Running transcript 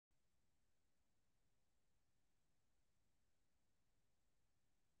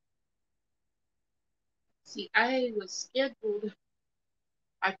See, I was scheduled.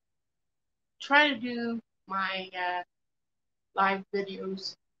 I try to do my live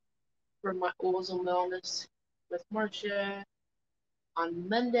videos for my Oils and Wellness with Marcia on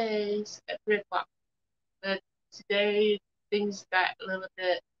Mondays at 3 o'clock. But today things got a little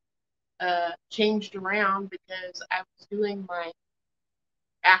bit changed around because I was doing my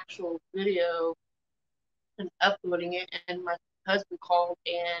actual video and uploading it, and my husband called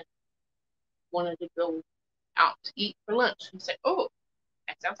and wanted to go out to eat for lunch. He said, "Oh,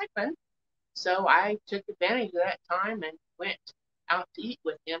 that sounds like fun." So I took advantage of that time and went out to eat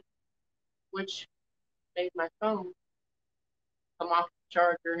with him, which made my phone come off the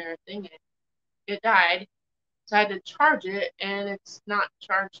charger and everything, and it died. So I had to charge it, and it's not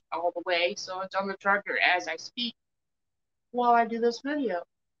charged all the way, so it's on the charger as I speak while I do this video.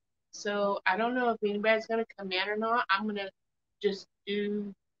 So I don't know if anybody's going to come in or not. I'm going to just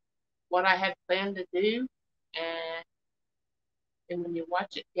do what I had planned to do, and when you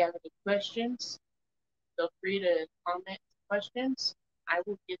watch it, if you have any questions, feel free to comment questions. I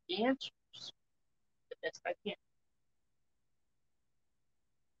will get the answers the best I can.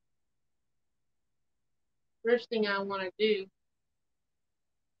 First thing I want to do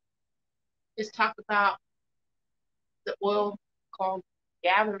is talk about the oil called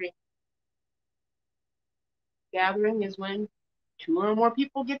gathering. Gathering is when 2 or more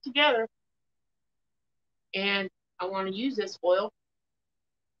people get together, and I want to use this oil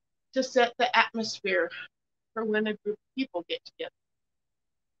to set the atmosphere for when a group of people get together.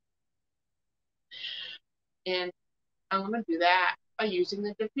 And I'm going to do that by using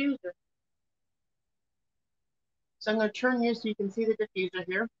the diffuser. So I'm going to turn you so you can see the diffuser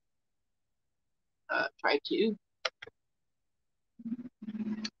here. Try to. Use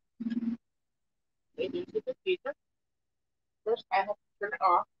the diffuser. First, I have to turn it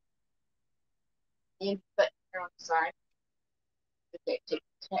off and put it here on the side. Okay, take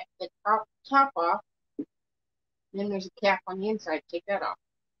the top off. Then there's a cap on the inside. Take that off.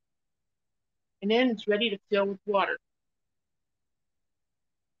 And then it's ready to fill with water.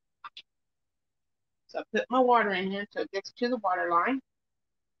 So I put my water in here so it gets to the water line,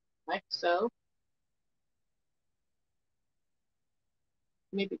 like so.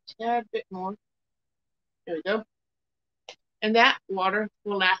 Maybe a tad bit more. There we go. And that water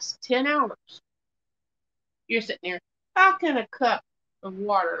will last 10 hours. You're sitting there, how can a cup of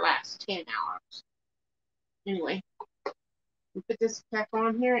water last 10 hours? Anyway, we put this cap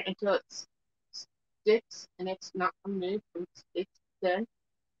on here until it sticks and it's not removed. It's done.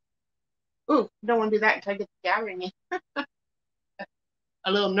 Ooh, don't want to do that until I get the gathering in.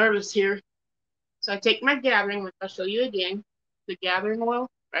 A little nervous here. So I take my gathering, which I'll show you again, the gathering oil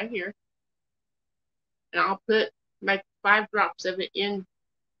right here, and I'll put like 5 drops of it in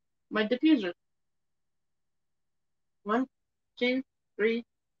my diffuser. 1, 2, 3,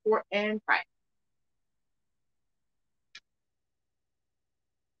 4, and 5.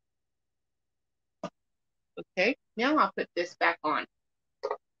 Okay, now I'll put this back on.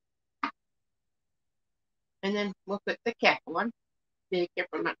 And then we'll put the cap on. Be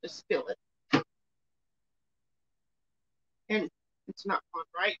careful not to spill it. And it's not on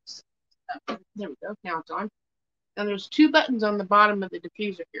right. So, there we go. Now it's on. Now there's 2 buttons on the bottom of the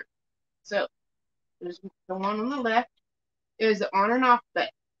diffuser here. So there's the one on the left is the on and off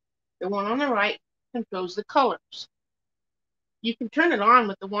button. The one on the right controls the colors. You can turn it on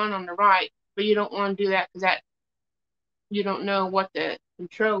with the one on the right, but you don't want to do that because you don't know what the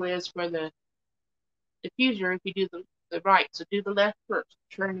control is for the diffuser if you do the right. So do the left first.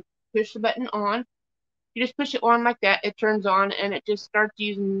 Push the button on. You just push it on like that. It turns on and it just starts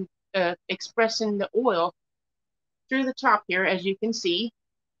expressing the oil through the top here, as you can see.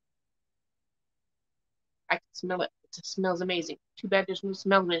 I can smell it. It smells amazing. Too bad there's no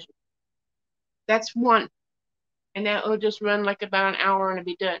smell vision. That's one. And that will just run like about an hour and it'll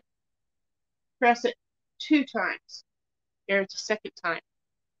be done. Press it 2 times. There's a second time.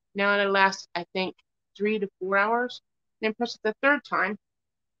 Now it'll last, I think, 3 to 4 hours. Then press it the 3rd time,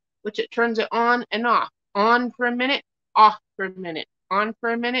 which it turns it on and off. On for a minute, off for a minute. On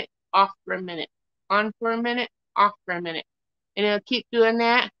for a minute, off for a minute. On for a minute, off for a minute. And it'll keep doing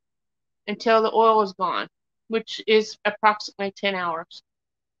that until the oil is gone, which is approximately 10 hours.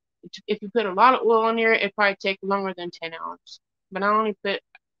 If you put a lot of oil in there, it'd probably take longer than 10 hours. But I only put,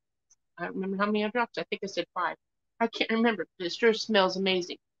 I don't remember how many drops. I think I said 5. I can't remember, but it sure smells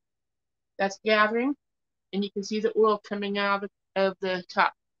amazing. That's gathering, and you can see the oil coming out of the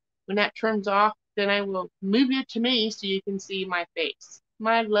top. When that turns off, then I will move you to me so you can see my face,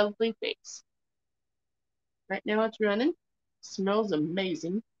 my lovely face. Right now it's running. Smells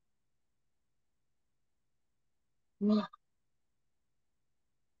amazing.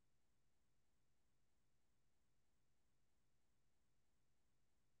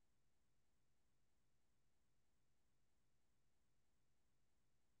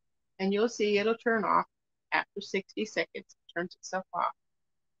 And you'll see it'll turn off after 60 seconds. It turns itself off.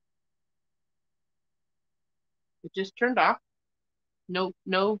 It just turned off. No,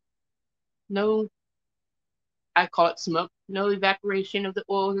 I call it smoke. No evaporation of the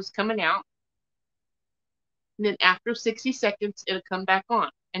oil is coming out. And then after 60 seconds, it'll come back on.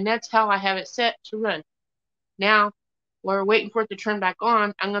 And that's how I have it set to run. Now, while we're waiting for it to turn back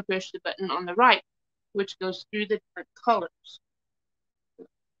on, I'm going to push the button on the right, which goes through the different colors.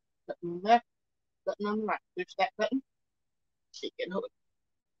 Button left, button on the right. Push that button. Shake it over.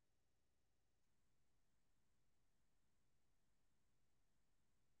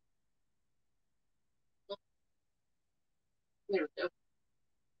 There we go.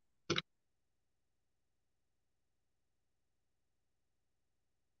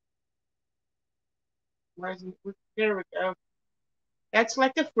 There we go. That's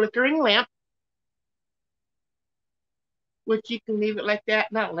like a flickering lamp, which you can leave it like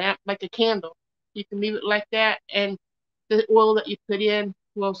that. Not a lamp, like a candle. You can leave it like that, and the oil that you put in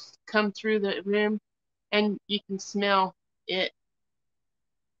will come through the room, and you can smell it,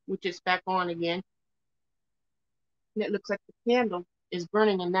 which is back on again. And it looks like the candle is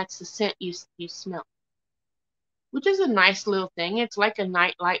burning, and that's the scent you smell, which is a nice little thing. It's like a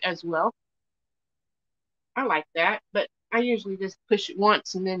night light as well. I like that, but I usually just push it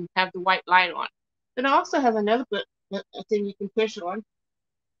once and then have the white light on. Then I also have another thing you can push on,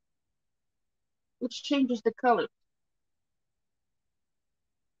 which changes the color.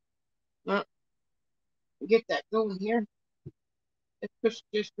 Get that going here. Let's push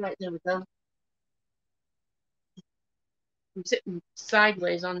just right there. We go. I'm sitting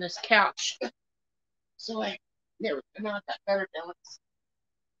sideways on this couch, so there we go. Now I got better balance.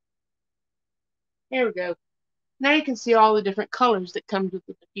 There we go. Now you can see all the different colors that come with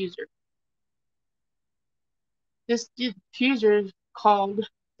the diffuser. This diffuser is called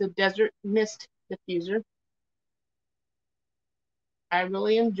the Desert Mist Diffuser. I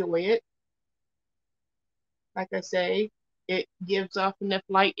really enjoy it. Like I say, it gives off enough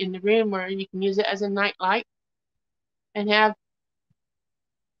light in the room where you can use it as a night light and have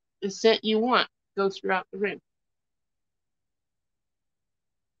the scent you want go throughout the room.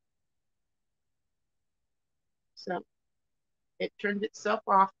 So it turns itself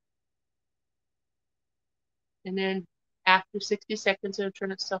off, and then after 60 seconds it'll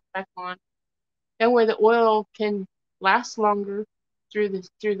turn itself back on. That way the oil can last longer through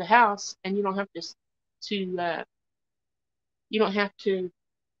the house, and you don't have to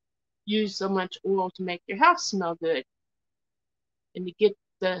use so much oil to make your house smell good, and to get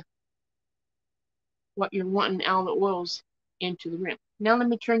what you're wanting out of the oils into the room. Now let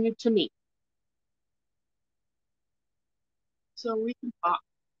me turn you to me, so we can talk.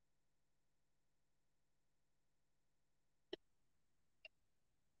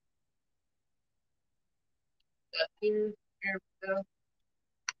 Here we go.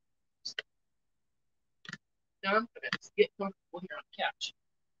 Now I'm gonna get comfortable here on the couch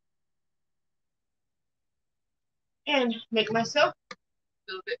and make myself a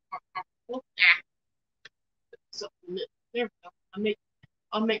little bit more comfortable. So there we go.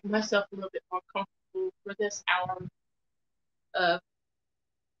 I'll make myself a little bit more comfortable for this hour of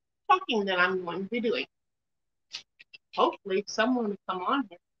talking that I'm going to be doing. Hopefully someone will come on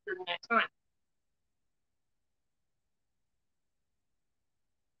here during that time.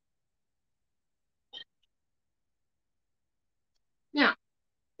 Now,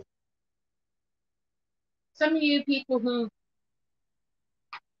 some of you people who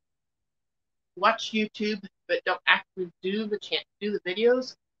watch YouTube but don't actually do the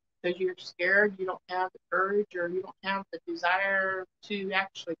videos because you're scared, you don't have the courage, or you don't have the desire to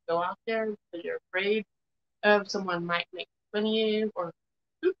actually go out there because you're afraid of someone might make fun of you, or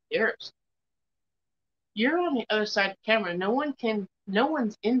who cares? You're on the other side of the camera. No one's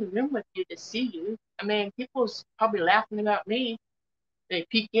in the room with you to see you. I mean, people's probably laughing about me. They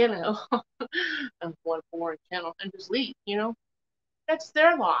peek in and oh, I'm one foreign channel and just leave, That's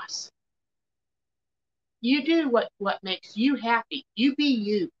their loss. You do what makes you happy. You be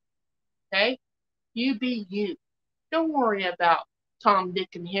you, okay? You be you. Don't worry about Tom, Dick,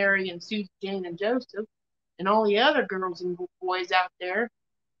 and Harry, and Susie, Jane, and Joseph, and all the other girls and boys out there.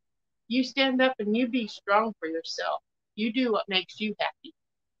 You stand up and you be strong for yourself. You do what makes you happy.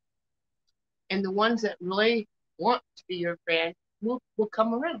 And the ones that really want to be your friend will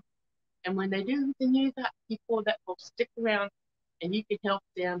come around. And when they do, then you got people that will stick around, and you can help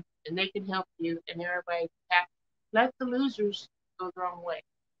them and they can help you, and everybody's happy. Let the losers go their own way.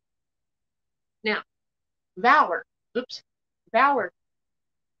 Now, Valor. Oops. Valor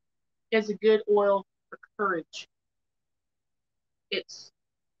is a good oil for courage. It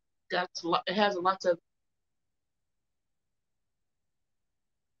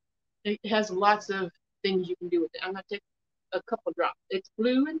has lots of things you can do with it. I'm gonna take a couple drops. It's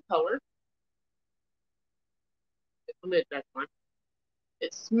blue in color. Put the lid back on.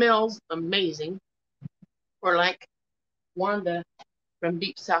 It smells amazing. Or like Wanda from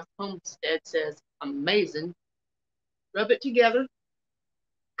Deep South Homestead says, amazing. Rub it together.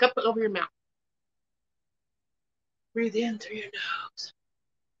 Cup it over your mouth. Breathe in through your nose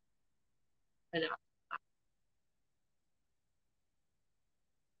and out.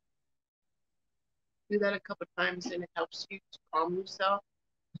 Do that a couple times and it helps you to calm yourself,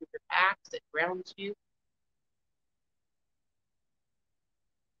 to relax, it grounds you.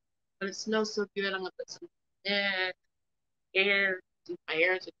 But it smells so good. I'm gonna put some neck, hair. My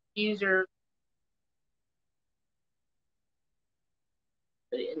hair is a diffuser.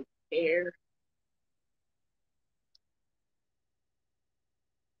 Put it in the hair.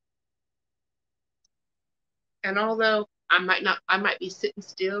 And although I might be sitting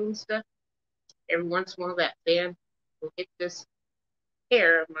still and stuff, every once in a while that fan will hit this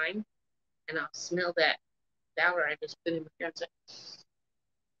hair of mine, and I'll smell that Valor I just put in my hair and say,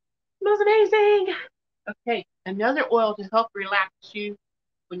 smells amazing. Okay, another oil to help relax you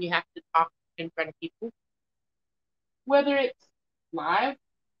when you have to talk in front of people, whether it's live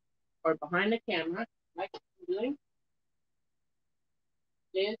or behind the camera, like I'm doing,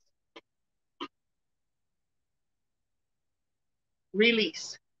 is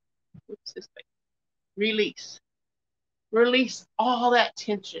release. Oops, this way. Release. Release all that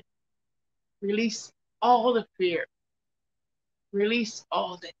tension. Release all the fear. Release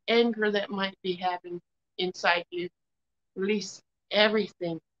all the anger that might be having inside you. Release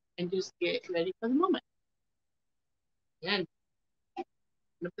everything and just get ready for the moment. And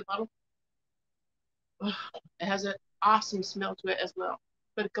look the bottle. Oh, it has an awesome smell to it as well.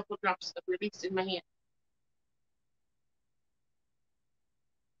 Put a couple of drops of release in my hand.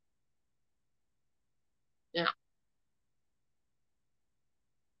 Now,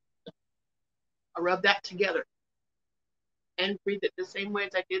 I rub that together and breathe it the same way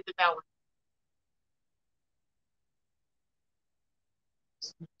as I did the Valor.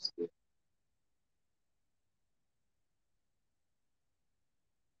 Smells good.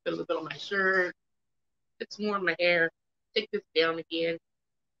 Put a little bit on my shirt. Put some more in my hair. Take this down again.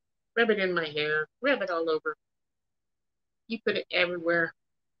 Rub it in my hair. Rub it all over. You put it everywhere.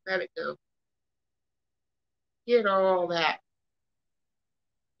 Let it go. Get all that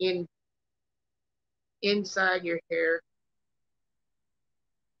inside your hair.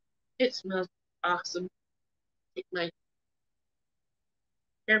 It smells awesome. Take my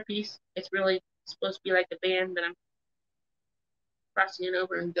hairpiece. It's really supposed to be like a band, but I'm crossing it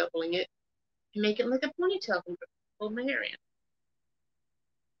over and doubling it and make it like a ponytail and hold my hair in.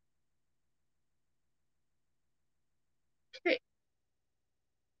 Okay.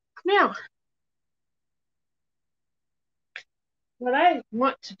 Now, what I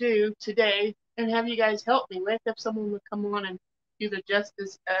want to do today and have you guys help me with, if someone would come on and do the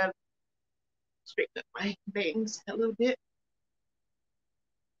justice of straighten up my bangs a little bit.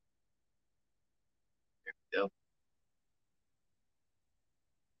 There we go.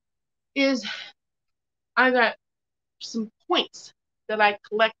 Is I got some points that I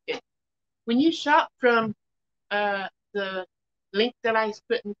collected. When you shop from the link that I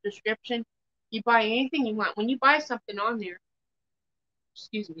put in the description, you buy anything you want. When you buy something on there,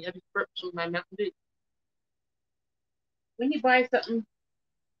 excuse me, I just burped with my Mountain Dew. When you buy something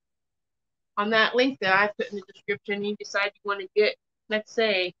on that link that I put in the description, you decide you want to get, let's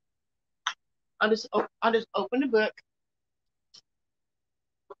say, I'll just open the book,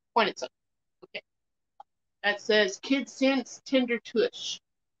 point at something. Okay, that says Kid Sense Tender Tush.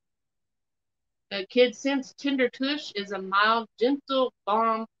 Kid Sense Tender Tush is a mild, gentle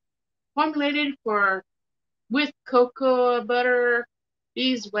balm formulated with cocoa butter,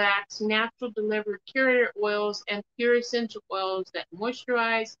 beeswax, natural delivered carrier oils, and pure essential oils that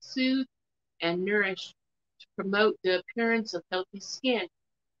moisturize, soothe, and nourish to promote the appearance of healthy skin.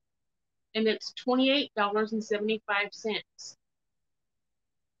 And it's $28.75.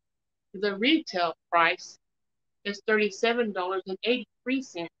 The retail price is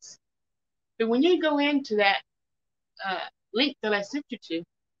 $37.83. But when you go into that link that I sent you to,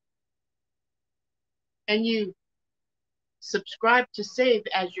 and you subscribe to save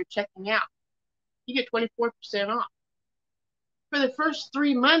as you're checking out, you get 24% off. For the first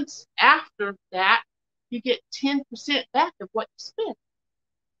 3 months after that, you get 10% back of what you spend.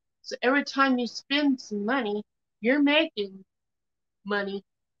 So every time you spend some money, you're making money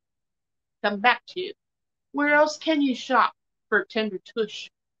come back to you. Where else can you shop for Tender Tush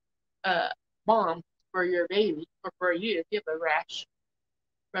balm for your baby or for you if you have a rash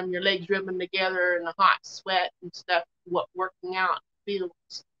from your legs rubbing together and the hot sweat and stuff, what working out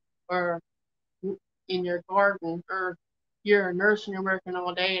fields or in your garden, or you're a nurse and you're working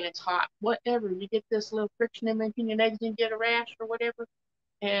all day and it's hot, whatever. You get this little friction in between your legs and you get a rash or whatever,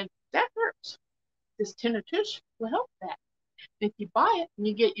 and that hurts. This Tender Tush will help that. If you buy it and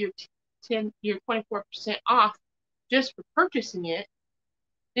you get your 24% off just for purchasing it,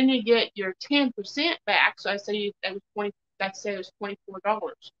 then you get your 10% back. So I say that was 20. Let's say it was $24.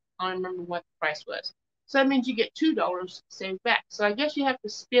 I don't remember what the price was. So that means you get $2 saved back. So I guess you have to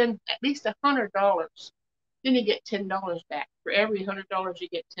spend at least $100. Then you get $10 back. For every $100, you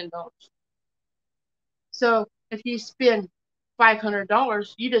get $10. So if you spend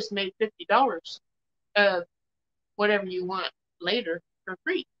 $500, you just made $50 of whatever you want later for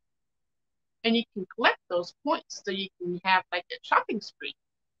free. And you can collect those points so you can have like a shopping spree.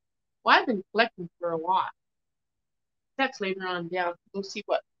 Well, I've been collecting for a while. That's later on down. We'll see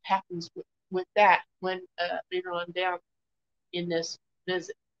what happens with that when later on down in this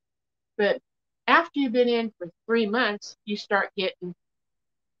visit. But after you've been in for 3 months, you start getting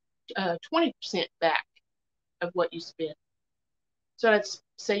 20% back of what you spend. So let's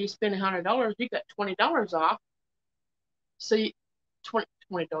say you spend $100, you got $20 off. So you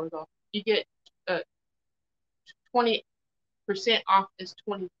 $20 off. You get 20% off is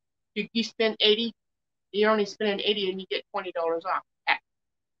 20. You spend 80, you're only spending 80 and you get $20 off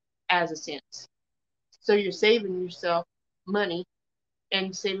as a sense. So you're saving yourself money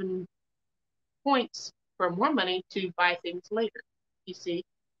and saving points for more money to buy things later. You see?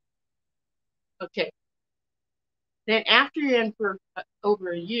 Okay. Then after you're in for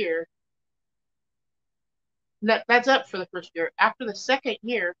over a year, that's up for the first year. After the second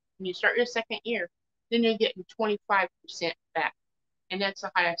year, when you start your second year, then you're getting 25% back. And that's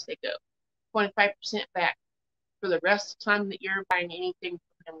the highest they go. 25% back for the rest of the time that you're buying anything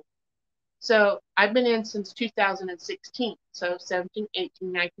from them. So I've been in since 2016. So 17,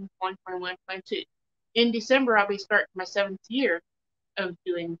 18, 19, 20, 21, 22. In December, I'll be starting my 7th year of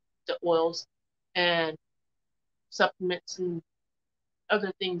doing the oils and supplements and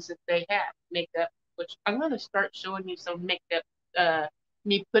other things that they have. Makeup, which I'm going to start showing you some makeup,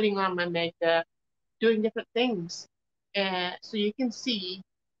 me putting on my makeup, doing different things. And so you can see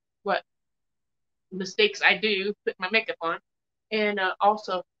what mistakes I do put my makeup on. And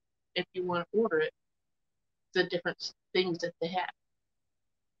also, if you want to order it, the different things that they have.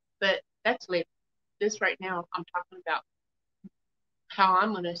 But that's later. This right now, I'm talking about how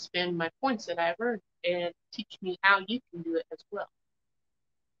I'm going to spend my points that I've earned and teach me how you can do it as well.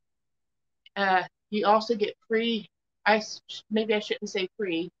 You also get free, maybe I shouldn't say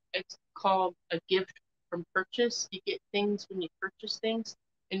free, it's called a gift from purchase. You get things when you purchase things,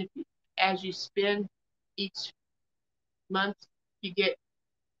 and as you spend each month, you get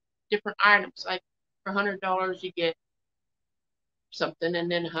different items. Like for $100, you get something, and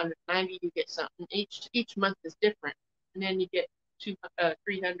then $190, you get something. Each month is different, and then you get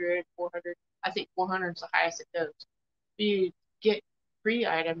 300, 400. I think 400 is the highest it goes. You get free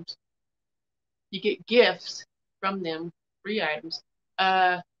items. You get gifts from them, free items,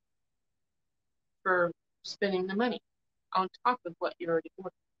 for spending the money on top of what you already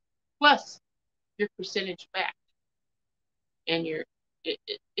ordered, plus your percentage back, and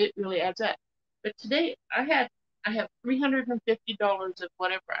it really adds up. But today I have $350 of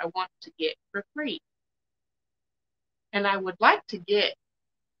whatever I want to get for free, and I would like to get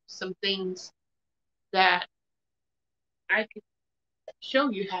some things that I could show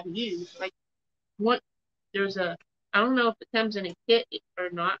you how to use. Like there's I don't know if it comes in a kit or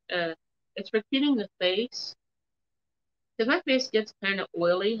not. It's for cleaning the face, because my face gets kind of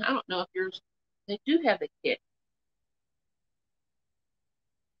oily. I don't know if yours. They do have a kit.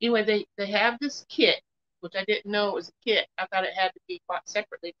 Anyway, they have this kit, which I didn't know it was a kit. I thought it had to be bought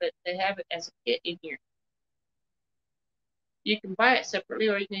separately, but they have it as a kit in here. You can buy it separately,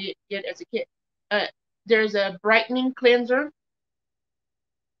 or you can get it as a kit. There's a brightening cleanser,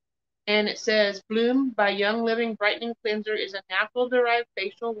 and it says Bloom by Young Living Brightening Cleanser is a natural derived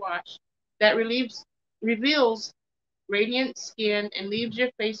facial wash that reveals radiant skin and leaves your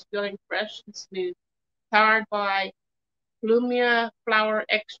face feeling fresh and smooth. Powered by Plumia flower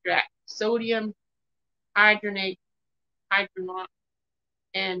extract, sodium hydronaut,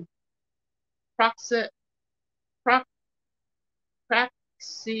 and praxi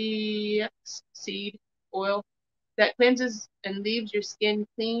seed. oil that cleanses and leaves your skin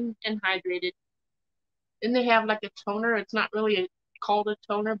clean and hydrated. Then they have like a toner. It's not really called a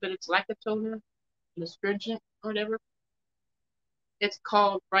toner, but it's like a toner, an astringent or whatever. It's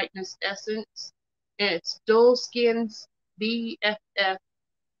called Brightness Essence. And it's Dull Skin's BFF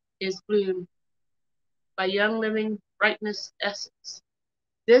is Bloom by Young Living Brightness Essence.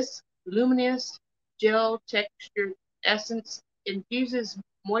 This luminous gel textured essence infuses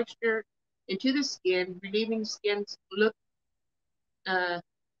moisture into the skin, relieving skin's look uh,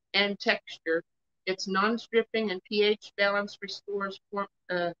 and texture. Its non-stripping and pH balance restores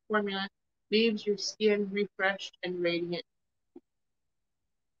formula, leaves your skin refreshed and radiant.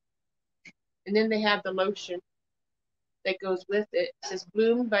 And then they have the lotion that goes with it. It says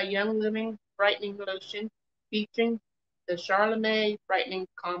Bloom by Young Living Brightening Lotion, featuring the Charlemagne Brightening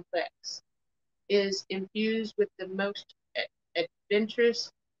Complex. Is infused with the most adventurous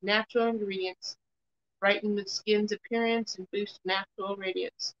natural ingredients, brighten the skin's appearance and boost natural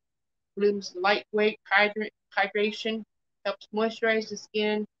radiance. Bloom's lightweight hydration helps moisturize the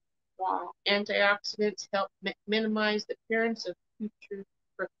skin, while antioxidants help minimize the appearance of future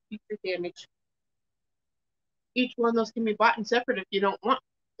damage. Each one of those can be bought in separate if you don't want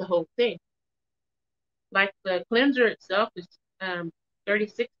the whole thing. Like the cleanser itself is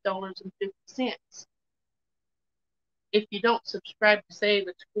 $36.50. If you don't subscribe to save,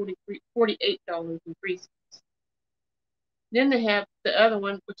 it's $48.03. Then they have the other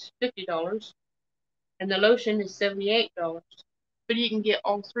one, which is $50, and the lotion is $78. But you can get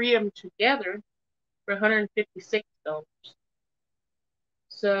all three of them together for $156.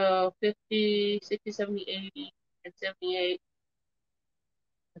 So 50, 60, 70, 80, and 78.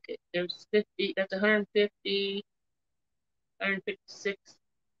 Okay, there's 50, that's 150, 156,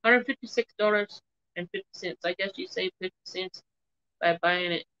 $156.50. I guess you save 50 cents by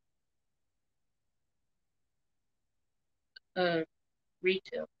buying it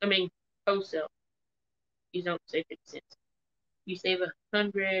retail. I mean wholesale. You don't save 50 cents. You save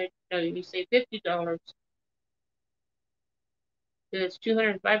you save $50. It's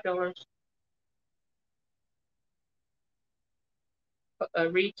 $205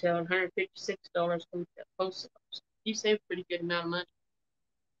 retail and $156 wholesale. So you save a pretty good amount of money.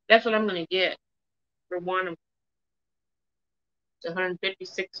 That's what I'm gonna get for one of them. It's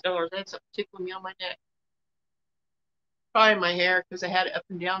 $156. That's tickling me on my neck. Probably my hair because I had it up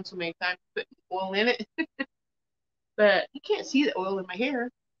and down so many times putting oil in it. But you can't see the oil in my hair.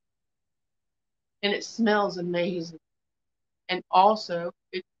 And it smells amazing. And also,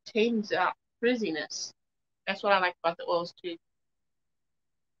 it tames out frizziness. That's what I like about the oils too.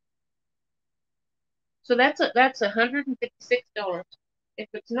 So that's $156. If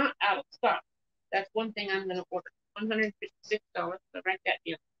it's not out of stock, that's one thing I'm gonna order. $156. So write that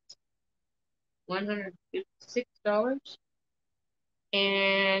down. $156.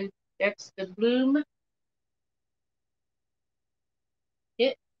 And that's the Bloom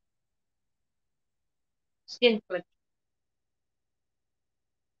Hit Skin Collection.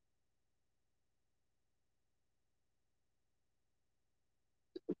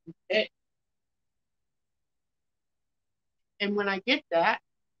 Okay. And when I get that,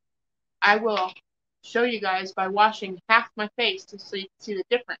 I will show you guys by washing half my face so you can see the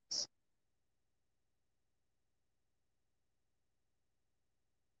difference.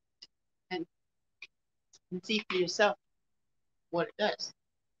 And see for yourself what it does.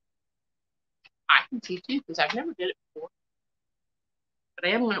 I can see too because I've never did it before. But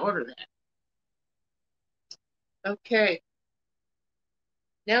I am going to order that. Okay.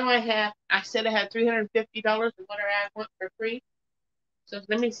 Now I said I had $350 of whatever I want for free. So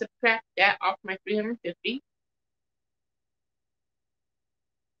let me subtract that off my $350.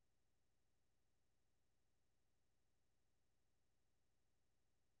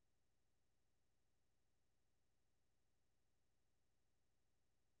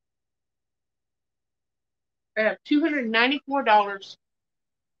 I have $294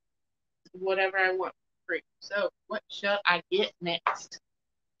 of whatever I want for free. So what shall I get next?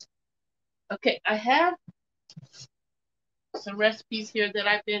 Okay, I have some recipes here that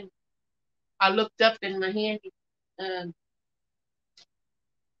I looked up in my handy. When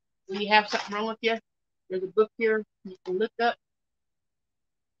you have something wrong with you, there's a book here you can look up.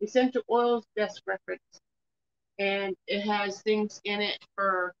 Essential oils best reference. And it has things in it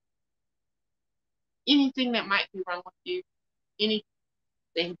for anything that might be wrong with you.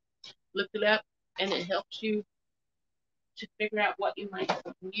 Anything. Look it up and it helps you to figure out what you might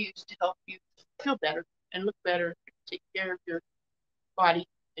use to help you feel better and look better, take care of your body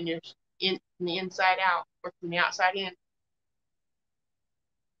and your from the inside out or from the outside in.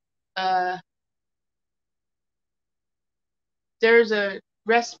 There's a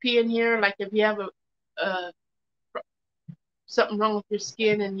recipe in here, like if you have a something wrong with your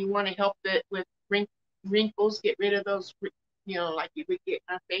skin and you want to help it with wrinkles, get rid of those, like you would get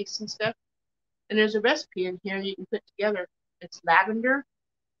in our face and stuff. And there's a recipe in here you can put together. It's lavender,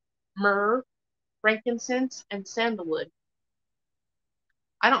 myrrh, frankincense, and sandalwood.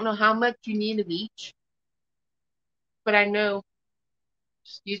 I don't know how much you need of each, but I know,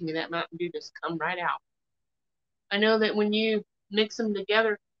 excuse me, that Mountain Dew just come right out. I know that when you mix them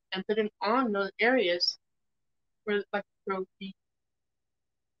together and put them on those areas where, like, throw deep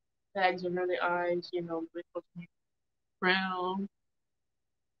bags under the eyes, wrinkles, brown,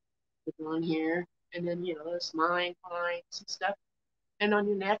 put them on here, and then, the smile lines and stuff, and on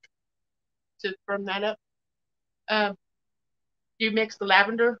your neck to firm that up. You mix the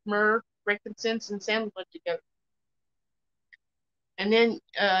lavender, myrrh, frankincense, and sandalwood together. And then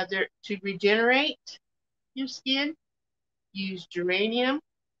to regenerate your skin, use geranium,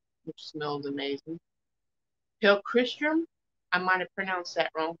 which smells amazing. Pilcrystrum, I might have pronounced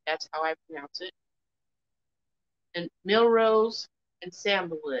that wrong. That's how I pronounce it. And millrose and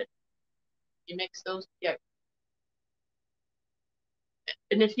sandalwood. You mix those together.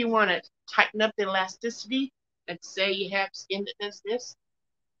 And if you want to tighten up the elasticity, let's say you have skin that does this,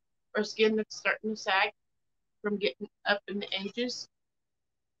 or skin that's starting to sag from getting up in the edges,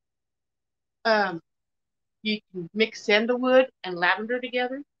 you can mix sandalwood and lavender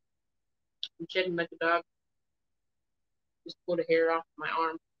together. I'm shedding like a dog. Just pulled a hair off my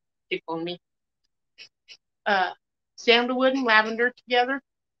arm. Tick on me. Sandalwood and lavender together,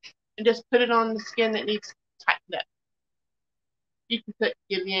 and just put it on the skin that needs tightened up. You can put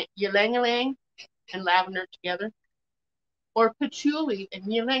ylang-ylang and lavender together, or patchouli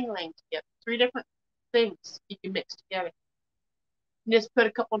and ylang-ylang together. 3 different things you can mix together. And just put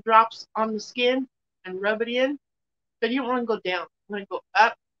a couple drops on the skin and rub it in. But you don't want to go down. You want to go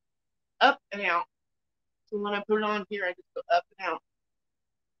up, up, and out. So when I put it on here, I just go up and out.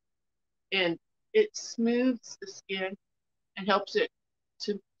 And it smooths the skin and helps it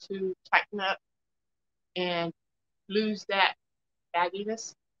to tighten up and lose that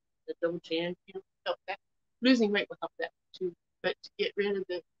bagginess, the double chin, help that. Losing weight will help that too. But to get rid of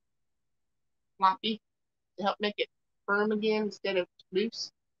the floppy, to help make it firm again instead of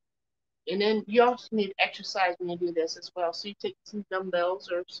loose. And then you also need exercise when you do this as well. So you take some dumbbells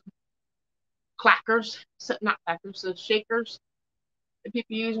or some clackers, not clackers, so shakers that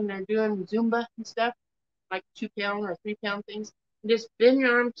people use when they're doing Zumba and stuff, like 2-pound or 3-pound things. And just bend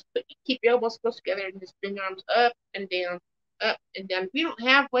your arms, keep your elbows close together, and just bend your arms up and down, up and down. If you don't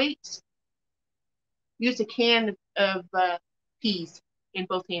have weights, use a can of peas in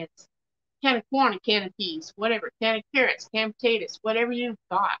both hands. Can of corn, a can of peas, whatever. Can of carrots, can of potatoes, whatever you've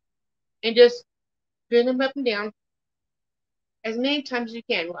got. And just bend them up and down as many times as you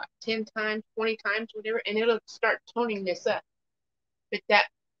can. What, 10 times, 20 times, whatever. And it'll start toning this up. But that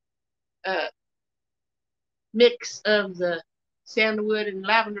mix of the sandalwood and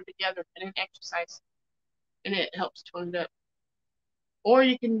lavender together and then exercise. And it helps tone it up. Or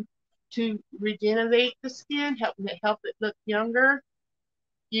you can, to regenerate the skin, help it look younger,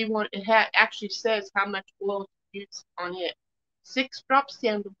 it actually says how much oil to use on it. 6 drops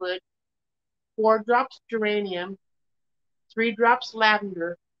sandalwood, 4 drops geranium, 3 drops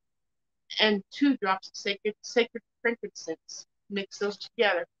lavender, and 2 drops sacred frankincense. Mix those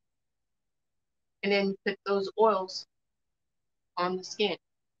together. And then put those oils on the skin.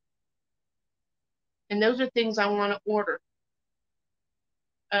 And those are things I want to order.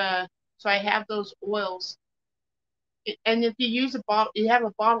 So I have those oils. And if you use a bottle, you have a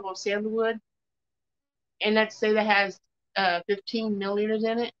bottle of sandalwood, and let's say that has 15 milliliters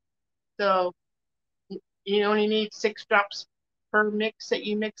in it. So you only need 6 drops per mix that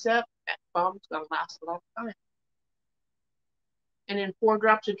you mix up. That bottle's gonna last a long time. And then 4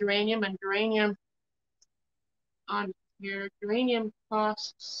 drops of geranium, and geranium on your geranium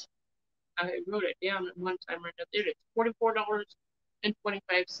costs, I wrote it down at one time right up there, it's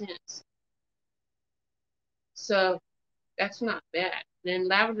 $44.25. So that's not bad. Then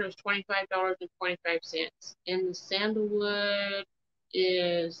lavender is $25.25. And the sandalwood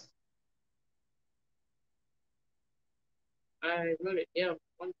is, I wrote it down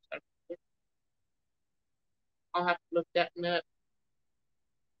one time. I'll have to look that one up.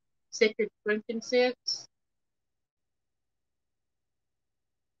 Sacred frankincense.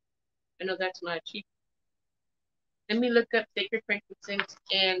 I know that's not cheap. Let me look up sacred frankincense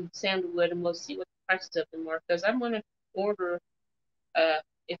and sandalwood, and we'll see what the prices of them are. Because I'm going to order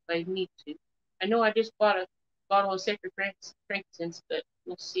if I need to. I know I just bought a bottle of sacred frankincense, but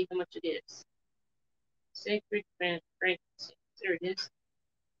we'll see how much it is. Sacred frankincense. There it is.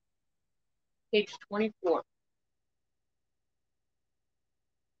 Page 24.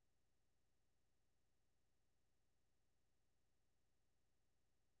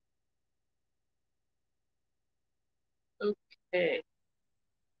 Okay.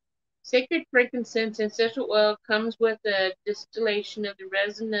 Sacred frankincense and essential oil comes with a distillation of the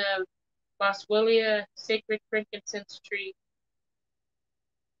resin of Boswellia sacred frankincense tree.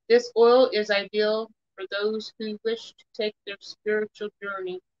 This oil is ideal for those who wish to take their spiritual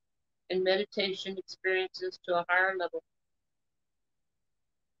journey and meditation experiences to a higher level.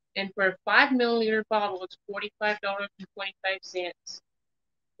 And for a 5 milliliter bottle, it's $45.25.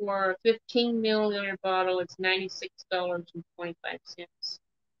 For a 15 milliliter bottle, it's $96.25.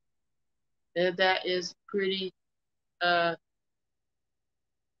 That is pretty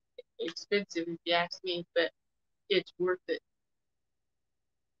expensive if you ask me, but it's worth it.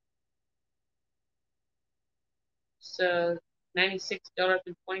 So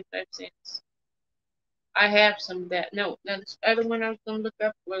 $96.25. I have some of that. No, this other one I was going to look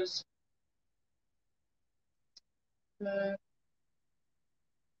up was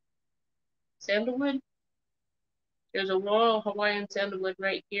sandalwood. There's a Royal Hawaiian sandalwood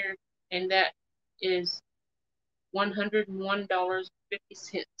right here, and that is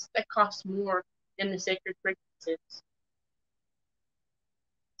 $101.50. That costs more than the sacred frankincense. It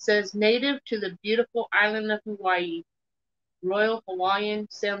says native to the beautiful island of Hawaii, Royal Hawaiian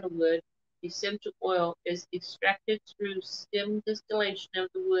sandalwood essential oil is extracted through stem distillation of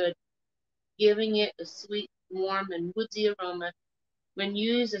the wood, giving it a sweet, warm, and woodsy aroma. When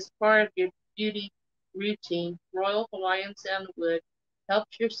used as part of your beauty routine, Royal Hawaiian sandalwood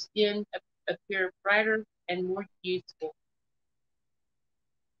helps your skin appear brighter and more youthful.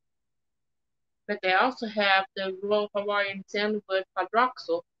 But they also have the Royal Hawaiian sandalwood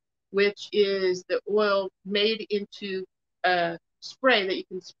hydroxyl, which is the oil made into a spray that you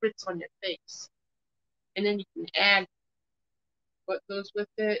can spritz on your face. And then you can add what goes with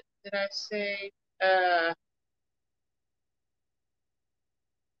it. Did I say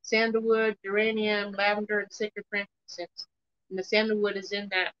sandalwood, geranium, lavender, and sacred frankincense? And the sandalwood is in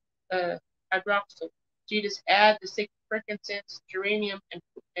that hydroxyl. So you just add the sacred frankincense, geranium,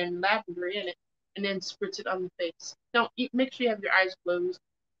 and lavender in it, and then spritz it on the face. Now, make sure you have your eyes closed,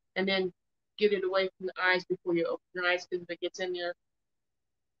 and then get it away from the eyes before you open your eyes, because if it gets in there,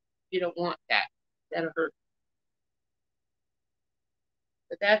 you don't want that. That'll hurt.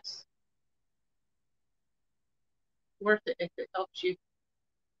 But that's worth it if it helps you.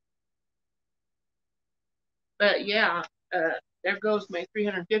 But yeah, there goes my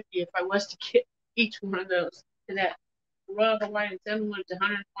 $350 if I was to get each one of those. And that Royal Hawaiian sandalwood is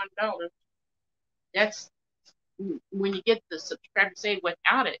 $101. That's when you get the subscribe save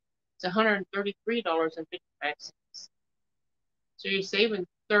without it, it's $133.55. So you're saving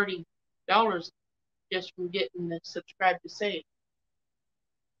 $30 just from getting the subscribe to save.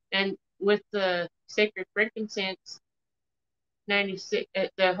 And with the sacred frankincense, 96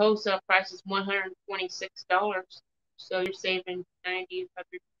 the wholesale price is $126. So you're saving 90,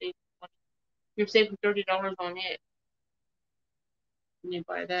 you're saving $30 on it when you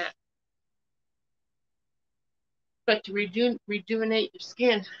buy that. But to rejuvenate your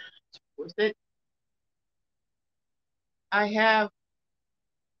skin, it's worth it. I have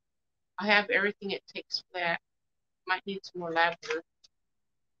everything it takes for that. Might need some more lavender.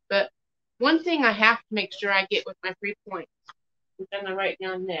 But one thing I have to make sure I get with my 3 points, which I'm gonna write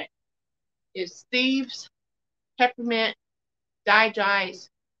down next, is thieves, peppermint, digize,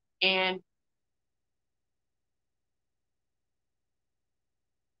 and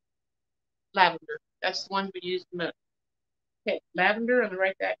lavender. That's the one we use the most. Okay, lavender, I'm gonna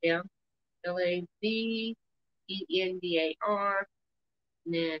write that down. Lavender, and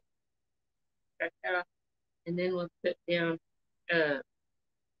then and then we'll put down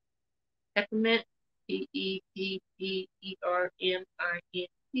peppermint, Peppermint,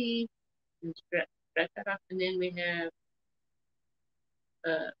 and scratch that off. And then we have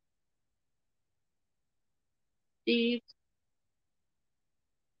thieves,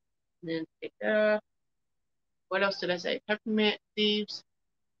 and then take that off. What else did I say? Peppermint, thieves,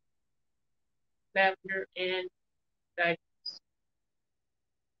 lavender, and digest.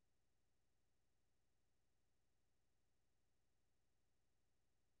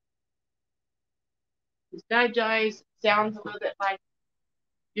 This digest sounds a little bit like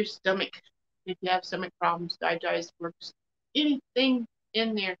your stomach. If you have stomach problems, digest works. Anything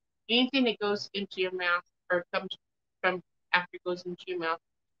in there, anything that goes into your mouth or comes from after it goes into your mouth,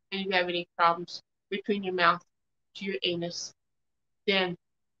 and you have any problems between your mouth to your anus, then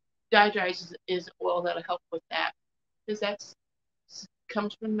digest is oil that'll help with that. Because that's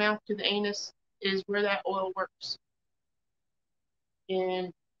comes from the mouth to the anus is where that oil works.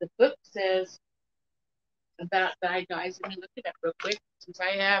 And the book says about guys. Let me look it up real quick. Since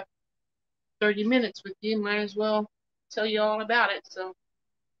I have 30 minutes with you, might as well tell you all about it so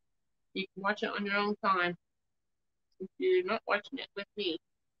you can watch it on your own time if you're not watching it with me.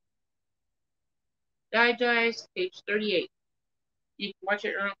 Digest, page 38. You can watch it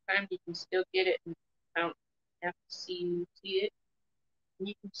at your own time. You can still get it, and I don't have to see it. And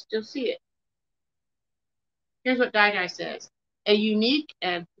you can still see it. Here's what Digest says. A unique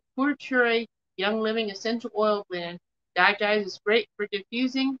and proprietary Young Living essential oil blend. Digest is great for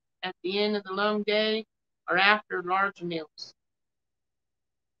diffusing at the end of the long day or after large meals.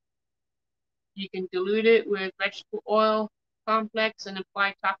 You can dilute it with vegetable oil complex and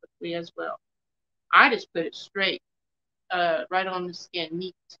apply topically as well. I just put it straight, right on the skin,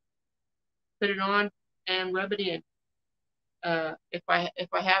 neat. Put it on and rub it in. If I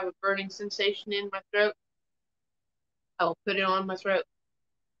have a burning sensation in my throat, I'll put it on my throat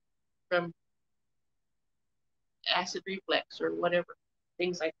from acid reflux or whatever,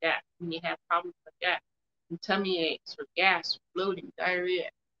 things like that. When you have problems like that, and tummy aches or gas, bloating, diarrhea,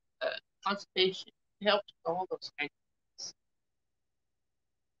 constipation, it helps with all those kinds of things.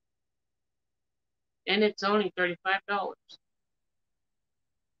 And it's only $35.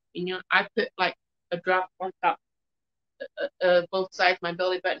 You know, I put like a drop on top, both sides, my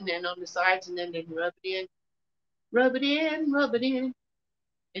belly button and on the sides, and then rub it in, rub it in, rub it in,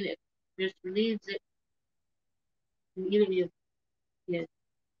 and it just relieves it. And either you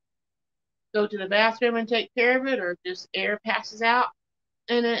go to the bathroom and take care of it, or just air passes out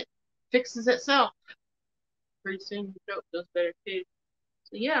and it fixes itself. Pretty soon your throat feels better too.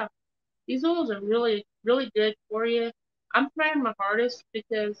 So yeah, these oils are really, really good for you. I'm trying my hardest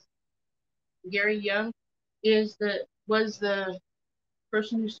because Gary Young was the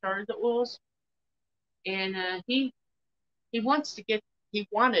person who started the oils, and he wants to get he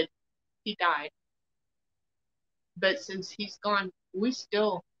died, but since he's gone, we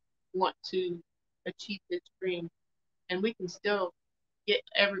still want to achieve his dream, and we can still get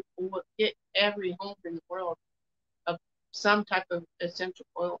every home in the world of some type of essential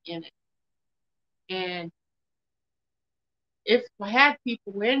oil in it. And if I had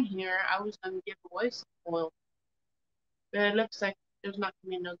people in here, I was going to give away some oil, but it looks like there's not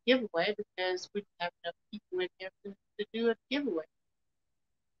going to be no giveaway because we don't have enough people in here to do a giveaway.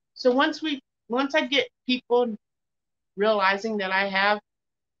 So once I get people realizing that I have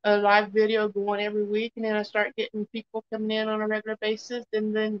a live video going every week, and then I start getting people coming in on a regular basis,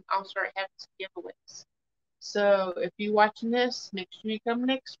 and then I'll start having some giveaways. So if you're watching this, make sure you come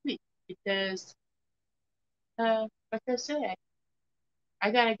next week because, like I said,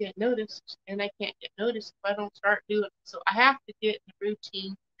 I gotta get noticed, and I can't get noticed if I don't start doing it. So I have to get in the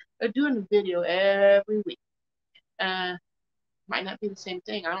routine of doing a video every week. Might not be the same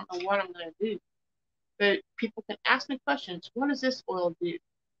thing. I don't know what I'm gonna do, but people can ask me questions. What does this oil do?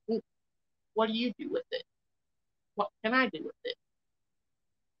 What do you do with it? What can I do with it?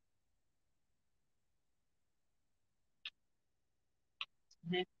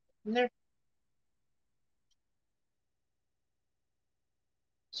 And there.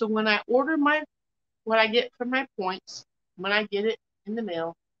 So when I order what I get from my points, when I get it in the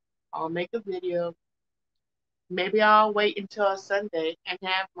mail, I'll make a video. Maybe I'll wait until a Sunday and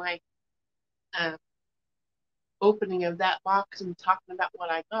have my uh, opening of that box and talking about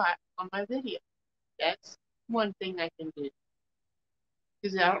what I got on my video. That's one thing I can do.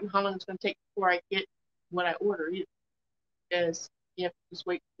 Because I don't know how long it's going to take before I get what I order either. Because you have to just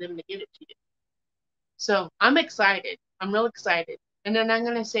wait for them to get it to you. So I'm excited. I'm real excited. And then I'm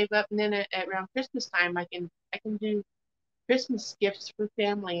going to save up, and then at around Christmas time, I can do Christmas gifts for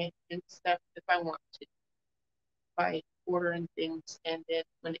family and stuff if I want to, by ordering things, and then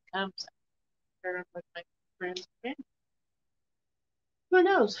when it comes, I share them with my friends and family. Who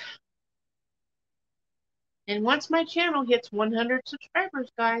knows? And once my channel hits 100 subscribers,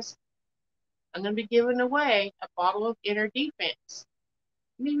 guys, I'm going to be giving away a bottle of Inner Defense.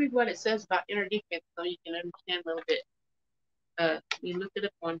 Let me read what it says about Inner Defense so you can understand a little bit. You look it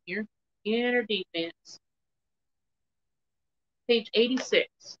up on here. Inner Defense. Page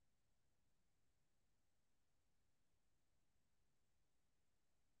 86.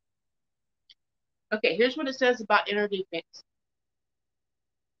 Okay, here's what it says about Inner Defense.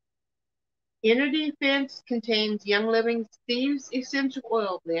 Inner Defense contains Young Living Thieves Essential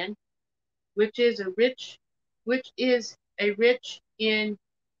Oil Blend, which is rich in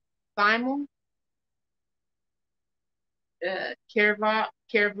thymol,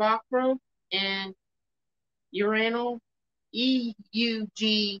 carvacrol, and uranyl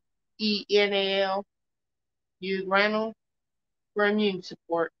Eugenal, Euranal for immune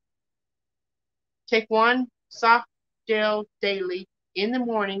support. Take one soft gel daily in the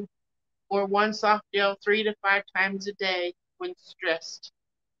morning or one soft gel 3 to 5 times a day when stressed.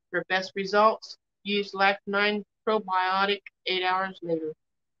 For best results, use Life 9 probiotic 8 hours later.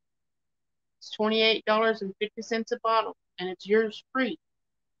 It's $28.50 a bottle, and it's yours free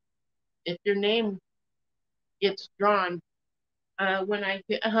if your name gets drawn when I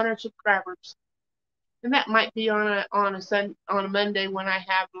get 100 subscribers. And that might be on a Monday when I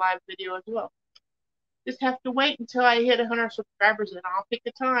have live video as well. Just have to wait until I hit 100 subscribers, and I'll pick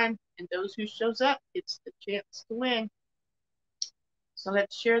a time, and those who shows up gets the chance to win. So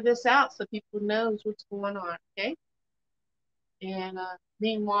let's share this out so people knows what's going on, okay? And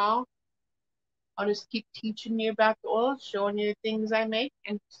meanwhile, I'll just keep teaching you about the oil, showing you the things I make.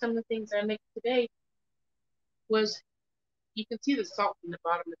 And some of the things I make today was, you can see the salt in the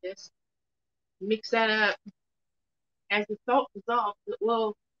bottom of this. Mix that up. As the salt dissolves, the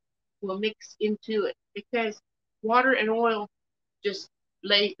oil will mix into it, because water and oil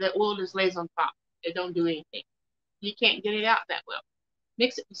the oil just lays on top. It don't do anything. You can't get it out that well.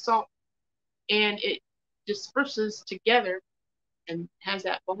 Mix it with salt, and it disperses together and has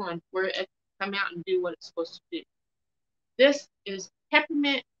that bond where it come out and do what it's supposed to do. This is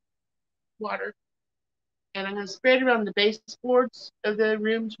peppermint water, and I'm going to spread it on the baseboards of the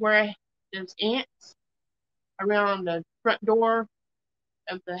rooms where there's ants, around the front door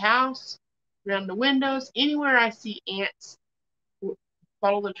of the house, around the windows, anywhere I see ants.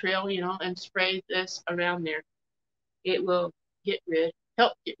 Follow the trail, and spray this around there. It will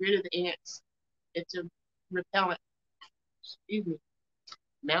help get rid of the ants. It's a repellent. Excuse me.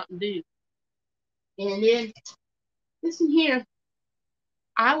 Mountain Dew. And then, listen here.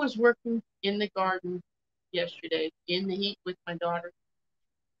 I was working in the garden yesterday in the heat with my daughter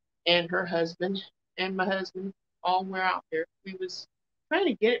and her husband, and my husband. All were out there. We was trying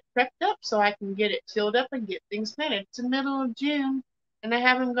to get it prepped up so I can get it filled up and get things planted. It's the middle of June, and I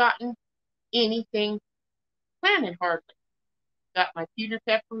haven't gotten anything planted hardly. Got my Peter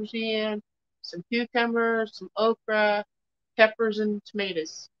peppers in, some cucumbers, some okra, peppers and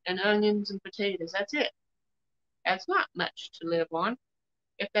tomatoes, and onions and potatoes. That's it. That's not much to live on.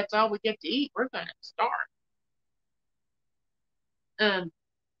 If that's all we get to eat, we're gonna starve.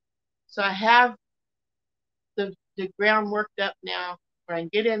 So I have the ground worked up now, where I can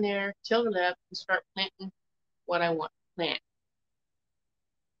get in there, till it up, and start planting what I want to plant.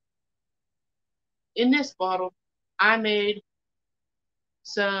 In this bottle, I made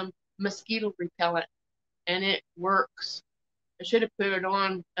some mosquito repellent, and it works. I should have put it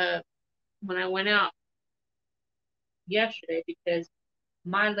on when I went out yesterday, because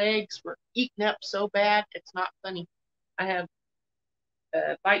my legs were eaten up so bad, it's not funny. I have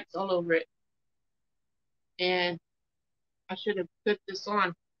bites all over it, and I should have put this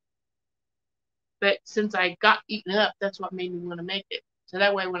on. But since I got eaten up, that's what made me want to make it. So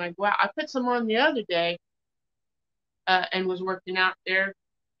that way when I go out, I put some on the other day and was working out there.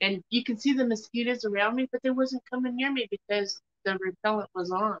 And you can see the mosquitoes around me, but they wasn't coming near me because the repellent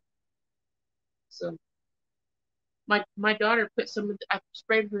was on. So my daughter put I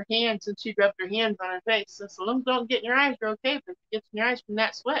sprayed her hands, and she rubbed her hands on her face. So as long as don't get in your eyes, you're okay. But if it gets in your eyes from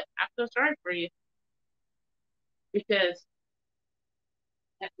that sweat, I feel sorry for you. Because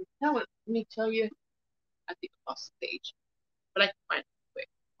that repellent, let me tell you, I think I lost the page, but I can find it quick.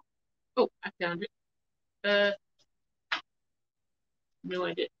 Oh, I found it. No,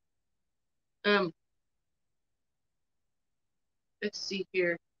 I didn't. Let's see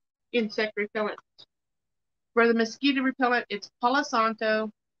here. Insect repellent. For the mosquito repellent, it's Palo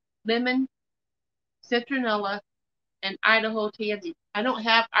Santo, lemon, citronella, and Idaho tansy. I don't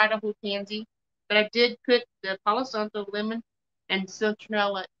have Idaho tansy, but I did put the Palo Santo, lemon, and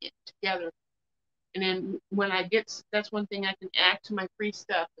citronella together. And then when that's one thing I can add to my free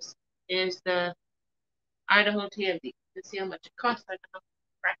stuff is the Idaho tansy. Let's see how much it costs. I know,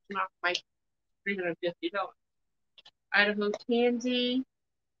 fraction off my $350. Idaho tansy.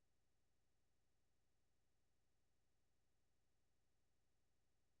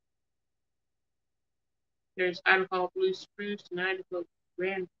 There's Idaho blue spruce and Idaho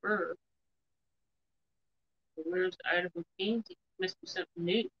grand fir. So where's the Idaho tansy? Must be something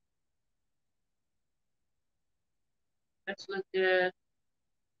new. Let's look at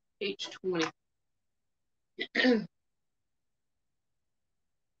page 20.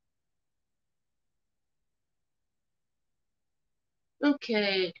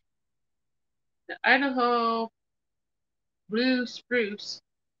 Okay. The Idaho blue spruce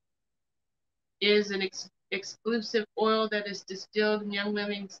is an exclusive oil that is distilled in Young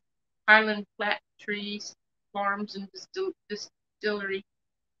Living's Highland Flat Trees Farms and Distillery.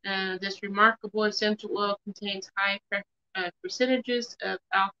 This remarkable essential oil contains high percentages of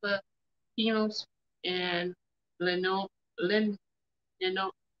alpha phenols and limonol,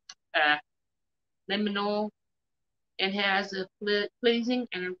 and has a pleasing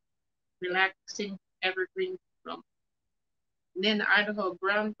and relaxing evergreen aroma. And then the Idaho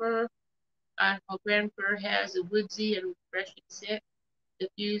ground fir. Idaho ground fir has a woodsy and refreshing scent.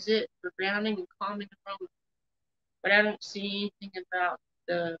 Diffuse it for grounding and calming aroma. But I don't see anything about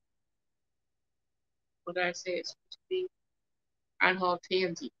the, what did I say it's supposed to be? Idaho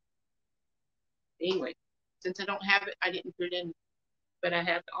tansy. Anyway, since I don't have it, I didn't put it in. But I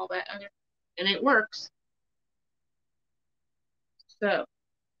have all that other, and it works. So,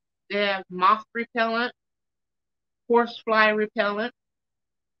 they have moth repellent, horsefly repellent,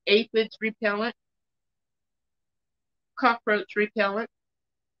 aphids repellent, cockroach repellent,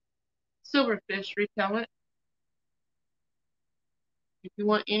 silverfish repellent. If you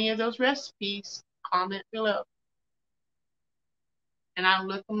want any of those recipes, comment below. And I'll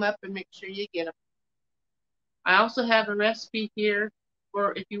look them up and make sure you get them. I also have a recipe here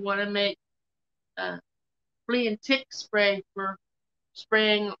for if you want to make flea and tick spray for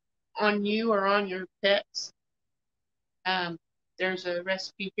spraying on you or on your pets. There's a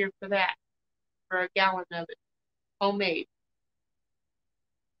recipe here for that, for a gallon of it, homemade. It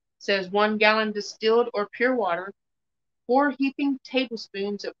says 1 gallon distilled or pure water, 4 heaping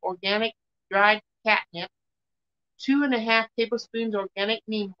tablespoons of organic dried catnip, 2½ tablespoons organic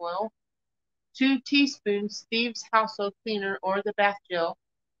neem oil, 2 teaspoons Thieves household cleaner or the bath gel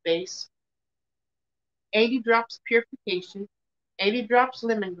base, 80 drops purification, 80 drops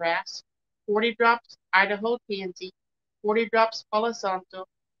lemongrass, 40 drops Idaho tansy, 40 drops Palo Santo,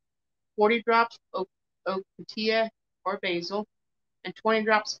 40 drops ocotillo or basil, and 20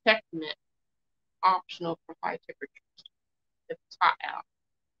 drops peppermint, optional for high temperatures if it's hot out.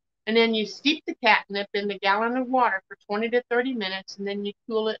 And then you steep the catnip in the gallon of water for 20 to 30 minutes, and then you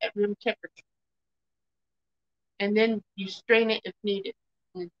cool it at room temperature. And then you strain it if needed.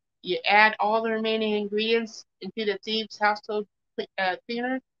 And you add all the remaining ingredients into the Thieves household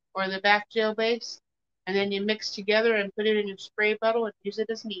cleaner or the bath gel base, and then you mix together and put it in your spray bottle and use it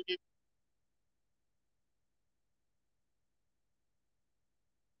as needed.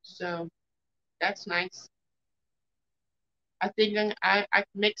 So that's nice. I think I can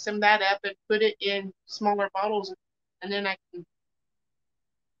mix some of that up and put it in smaller bottles, and then I can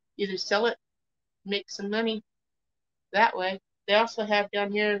either sell it, make some money that way. They also have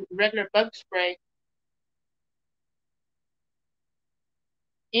down here regular bug spray.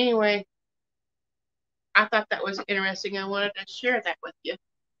 Anyway, I thought that was interesting. I wanted to share that with you.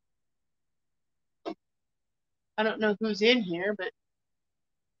 I don't know who's in here, but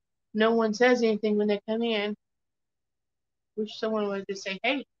no one says anything when they come in. Wish someone would just say,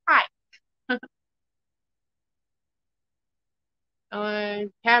 hey, hi. I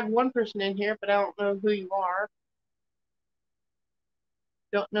have one person in here, but I don't know who you are.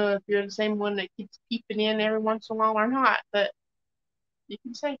 Don't know if you're the same one that keeps peeping in every once in a while or not, but you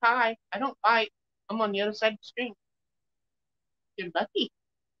can say hi. I don't bite. I'm on the other side of the screen. You're lucky.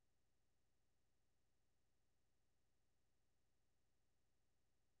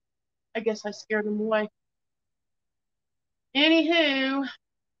 I guess I scared them away. Anywho,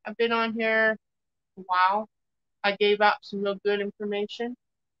 I've been on here a while. I gave out some real good information.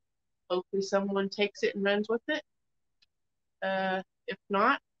 Hopefully someone takes it and runs with it. If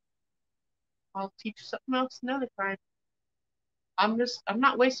not, I'll teach something else another time. I'm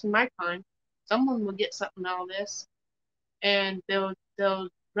not wasting my time. Someone will get something out of this, and they'll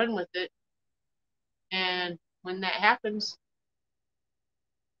run with it. And when that happens,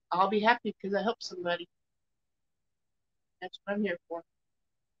 I'll be happy because I helped somebody. That's what I'm here for.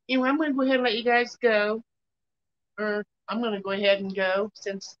 Anyway, I'm going to go ahead and let you guys go. Or I'm going to go ahead and go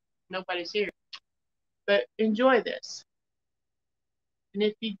since nobody's here. But enjoy this. And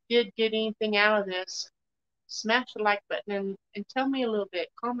if you did get anything out of this, smash the like button and tell me a little bit.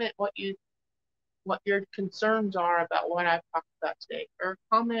 Comment what your concerns are about what I've talked about today. Or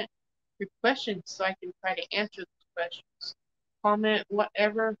comment your questions so I can try to answer those questions. Comment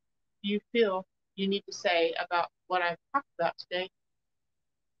whatever you feel you need to say about what I've talked about today.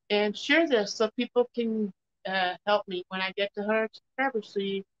 And share this so people can help me when I get to 100 subscribers so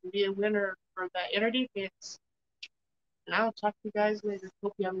you can be a winner for the Energy Pits. And I will talk to you guys later.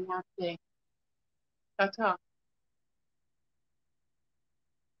 Hope you have a wonderful day. Ta-ta.